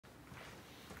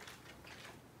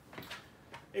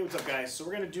Hey, what's up guys? So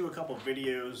we're going to do a couple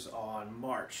videos on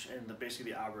March and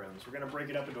basically the algorithms. We're going to break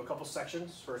it up into a couple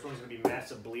sections. First one's going to be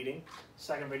massive bleeding.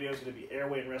 Second video is going to be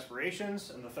airway and respirations.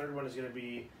 And the third one is going to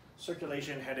be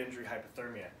circulation, head injury,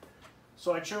 hypothermia.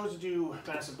 So I chose to do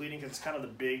massive bleeding because it's kind of the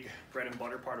big bread and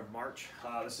butter part of March.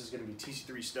 This is going to be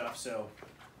TC3 stuff. So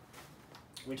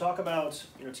we talk about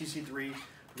TC3, we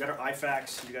got our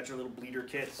IFAKs, you got your little bleeder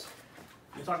kits.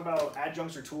 We talk about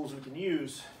adjuncts or tools we can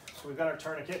use. So we've got our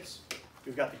tourniquets.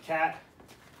 We've got the CAT,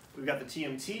 we've got the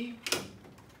TMT,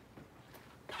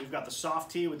 we've got the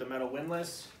soft T with the metal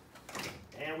windlass,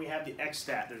 and we have the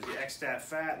X-Stat. There's the X-Stat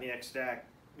fat and the X-Stat,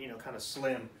 kind of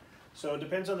slim. So it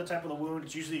depends on the type of the wound.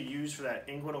 It's usually used for that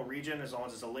inguinal region as long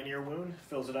as it's a linear wound.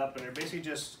 Fills it up, and they're basically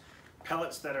just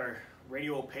pellets that are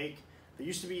radio-opaque. They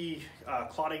used to be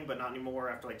clotting, but not anymore.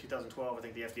 After like 2012, I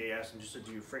think the FDA asked them just to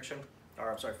do friction,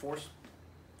 or I'm sorry, force.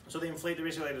 So they inflate. They're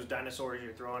basically like those dinosaurs.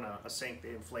 You're throwing a sink,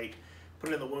 they inflate. Put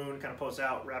it in the wound, kind of pulls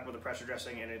out, wrap it with a pressure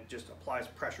dressing, and it just applies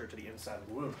pressure to the inside of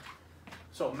the wound.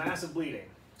 So massive bleeding.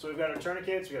 So we've got our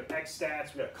tourniquets, we have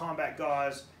X-Stats, we got combat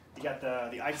gauze, you got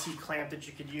the IT clamp that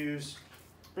you could use.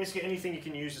 Basically anything you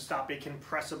can use to stop a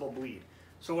compressible bleed.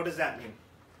 So what does that mean?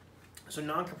 So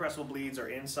non-compressible bleeds are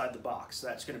inside the box.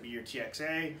 That's going to be your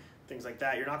TXA, things like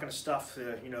that. You're not going to stuff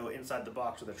inside the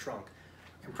box with a trunk.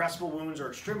 Compressible wounds or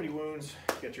extremity wounds,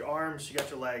 you got your arms, you got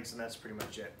your legs, and that's pretty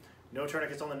much it. No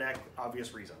tourniquets on the neck,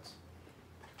 obvious reasons.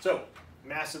 So,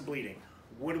 massive bleeding.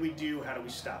 What do we do? How do we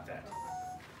stop that?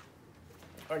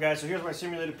 All right, guys, so here's my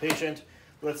simulated patient.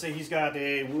 Let's say he's got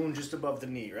a wound just above the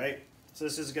knee, right? So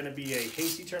this is going to be a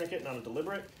hasty tourniquet, not a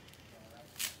deliberate.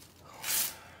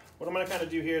 What I'm going to kind of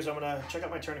do here is I'm going to check out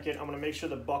my tourniquet. I'm going to make sure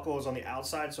the buckle is on the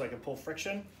outside so I can pull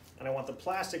friction. And I want the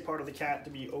plastic part of the CAT to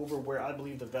be over where I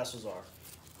believe the vessels are.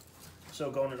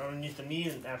 So going underneath the knee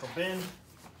in natural bend.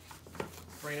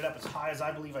 Bring it up as high as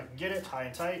I believe I can get it, high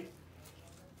and tight.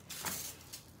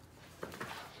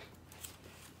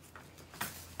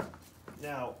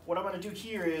 Now, what I'm going to do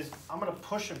here is I'm going to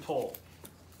push and pull.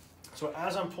 So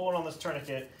as I'm pulling on this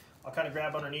tourniquet, I'll kind of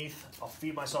grab underneath, I'll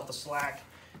feed myself the slack,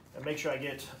 and make sure I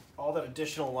get all that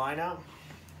additional line out.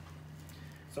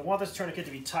 So I want this tourniquet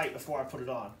to be tight before I put it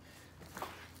on.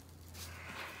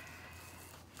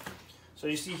 So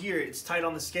you see here, it's tight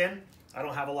on the skin. I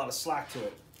don't have a lot of slack to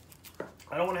it.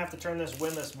 I don't want to have to turn this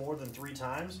windlass more than 3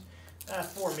 times.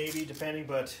 4 maybe, depending,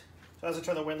 but so as I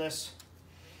turn the windlass,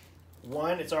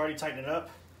 1, it's already tightening up.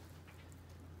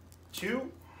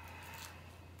 2,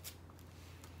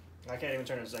 I can't even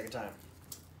turn it a second time.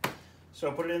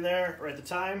 So put it in there, write the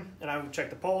time, and I would check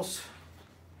the pulse.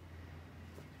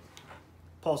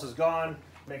 Pulse is gone,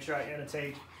 make sure I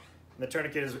annotate, and the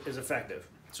tourniquet is effective.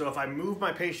 So if I move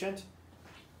my patient,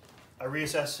 I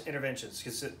reassess interventions,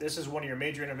 because this is one of your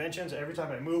major interventions. Every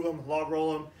time I move them, log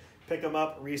roll them, pick them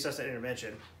up, reassess that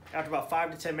intervention. After about 5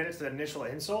 to 10 minutes of that initial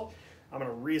insult, I'm going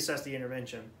to reassess the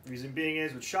intervention. The reason being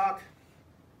is with shock,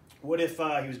 what if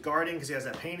he was guarding because he has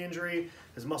that pain injury,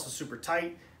 his muscle's super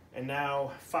tight, and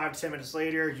now 5 to 10 minutes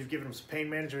later, you've given him some pain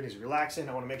management, he's relaxing.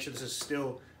 I want to make sure this is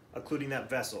still occluding that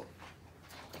vessel.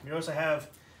 You notice I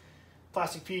have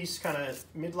plastic piece kind of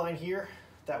midline here.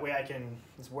 That way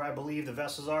it's where I believe the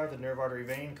vessels are, the nerve artery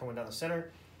vein coming down the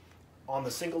center. On the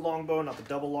single long bone, not the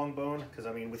double long bone, because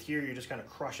I mean with here you're just kind of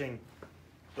crushing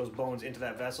those bones into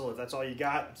that vessel. If that's all you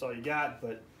got, that's all you got,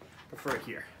 but I prefer it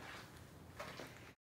here.